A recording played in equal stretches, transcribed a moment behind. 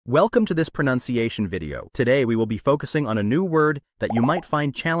Welcome to this pronunciation video. Today we will be focusing on a new word that you might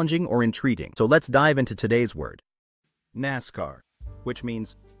find challenging or intriguing. So let's dive into today's word. NASCAR, which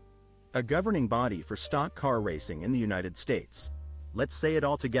means a governing body for stock car racing in the United States. Let's say it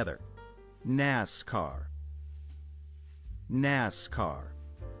all together. NASCAR. NASCAR.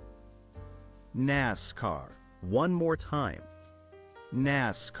 NASCAR. One more time.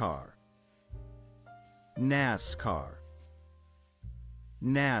 NASCAR. NASCAR.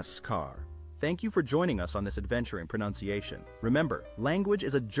 NASCAR. Thank you for joining us on this adventure in pronunciation. Remember, language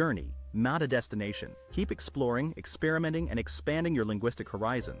is a journey, not a destination. Keep exploring, experimenting, and expanding your linguistic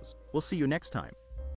horizons. We'll see you next time.